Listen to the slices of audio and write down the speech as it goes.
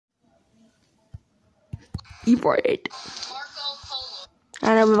You for it. Marco Polo.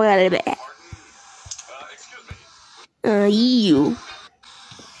 I don't know about it. Excuse me.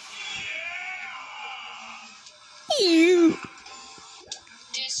 You.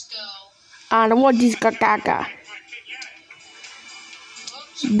 Disco. I don't want this caca.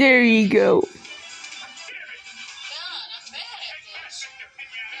 Oops. There you go. God, I'm bad at this.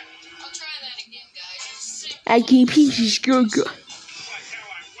 I'll try that again, guys. It's simple. I can pieces go.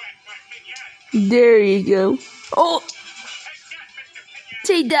 There you go. Oh,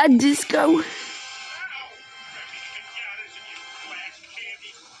 take that disco. Alone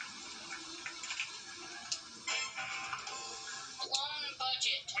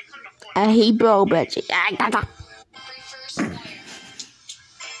budget. I hate bro budget. Free first player.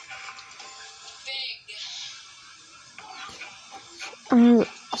 Big.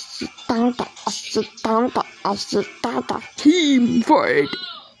 Team fight.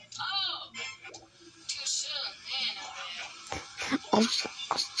 Oh. Too soon, man.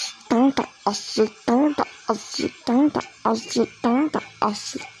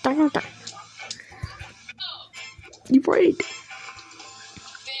 You fight. Big.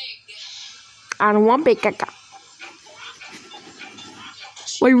 I don't want big caca.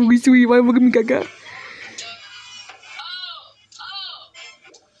 Why would we sweet? Why would we caca?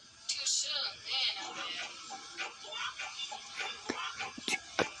 Too soon, man.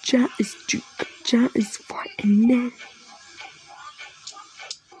 Chat is fighting.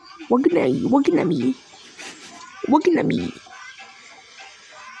 Looking at me.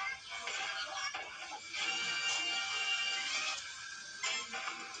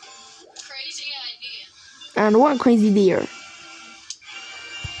 Crazy idea. And what crazy deer?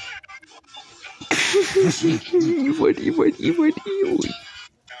 You would. And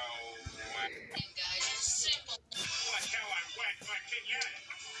guys, it's simple.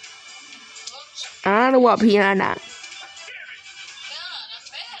 Oops. I don't want piano. God, I'm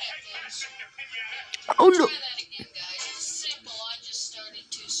bad at this. Oh no. Try that again, guys. It's simple. I just started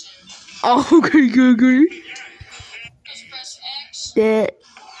too soon. Oh, okay, good. Just press X, That.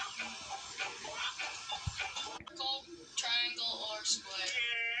 circle, triangle, or square.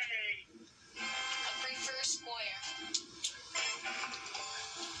 I prefer square.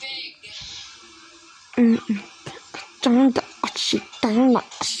 Big.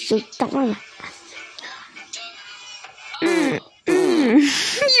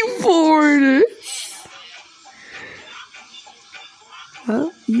 You bored.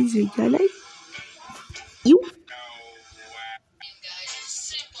 Well, easy, guy. You. And guys,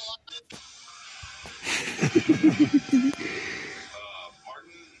 it's simple.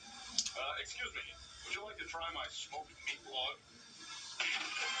 Pardon? Excuse me. Would you like to try my smoked meat log?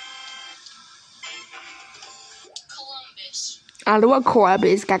 Columbus. I don't want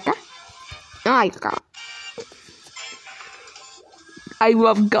Columbus, caca. I got. I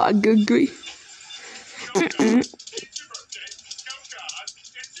love God, good. It's your birthday. No, God.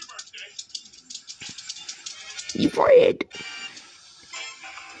 It's your birthday. You for it.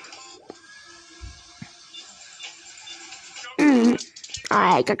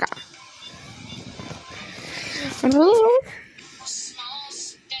 Alright, caca. Small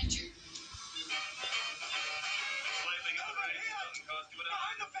stature. Slightly high. Doesn't cost you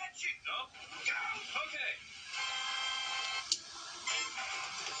behind the bed sheet. No? Okay.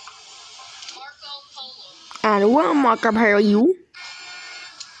 Marco Polo. I don't want Marco Polo, you.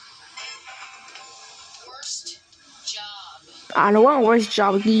 Worst job. I don't want worst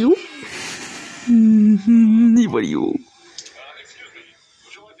job, you. What are you? Excuse me.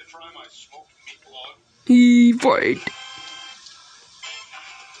 Would you like to try my smoked meat log? He fight.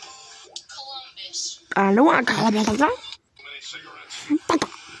 Columbus. I don't want Columbus. Too many cigarettes.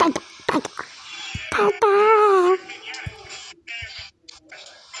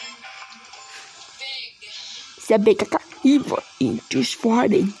 Big. Said big caca. He just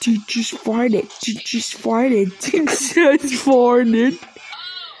farted. Just farted.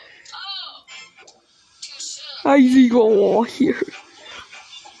 Oh. Too soon. How's he going here?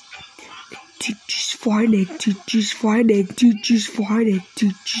 Just farted.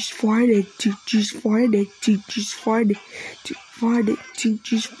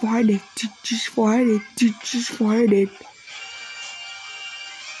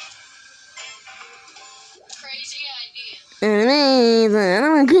 Crazy idea.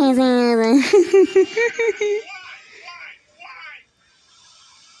 I'm crazy.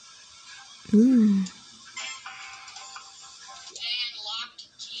 And locked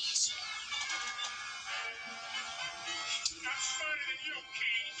keys. I'm smarter than you,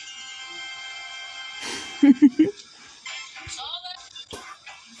 Keith. Saw that?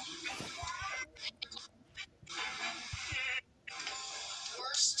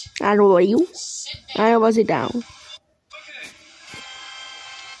 I know you. Sit down. I was it down. Okay.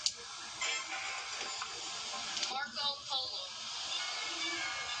 Marco Polo.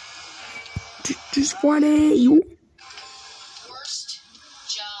 Just what you. Worst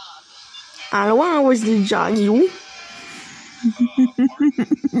job. I don't want was the job you.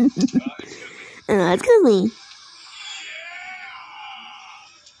 Excuse me.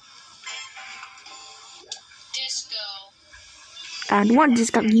 Disco. I don't want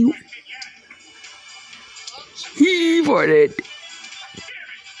this got you. Oops. He farted. God,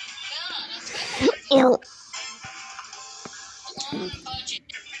 that's good. Ew. Alone budget.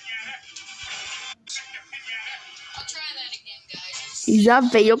 I'll try that again, guys. Is that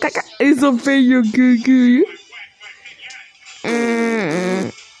feo caca? It's a feo cuckoo.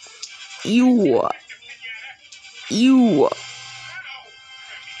 You. You.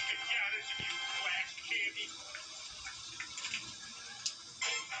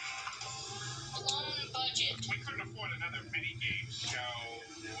 Alone budget. We couldn't afford another mini game, so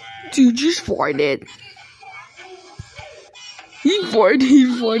Dude just farted. He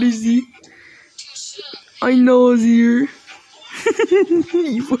farted, see? Too soon. I know it's here.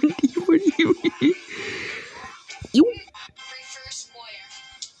 He farted. You. Prefer square.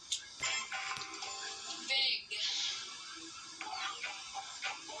 Big.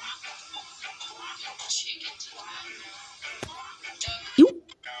 Chicken. Duck. You.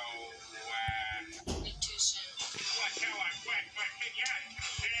 Too soon. watch how I whack my pinata.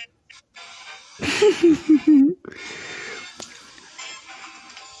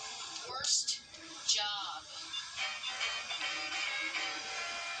 Worst job.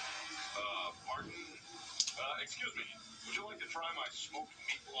 Pardon? Excuse me. Would you like to try my smoked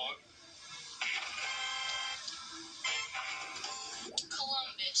meat log?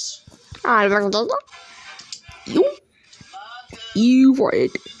 Columbus. I don't know. You. Baca. You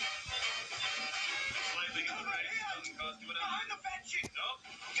farted. Slightly to the right. Doesn't cost you a dime. Behind the fat sheet. Nope.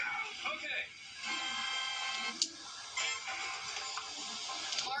 Go. Okay.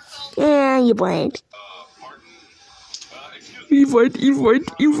 Marco. Yeah, you farted. Pardon? Excuse me. He farted. He farted.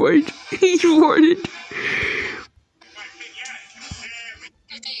 He farted. He farted. My pinata.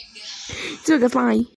 Big. It's okay, fine.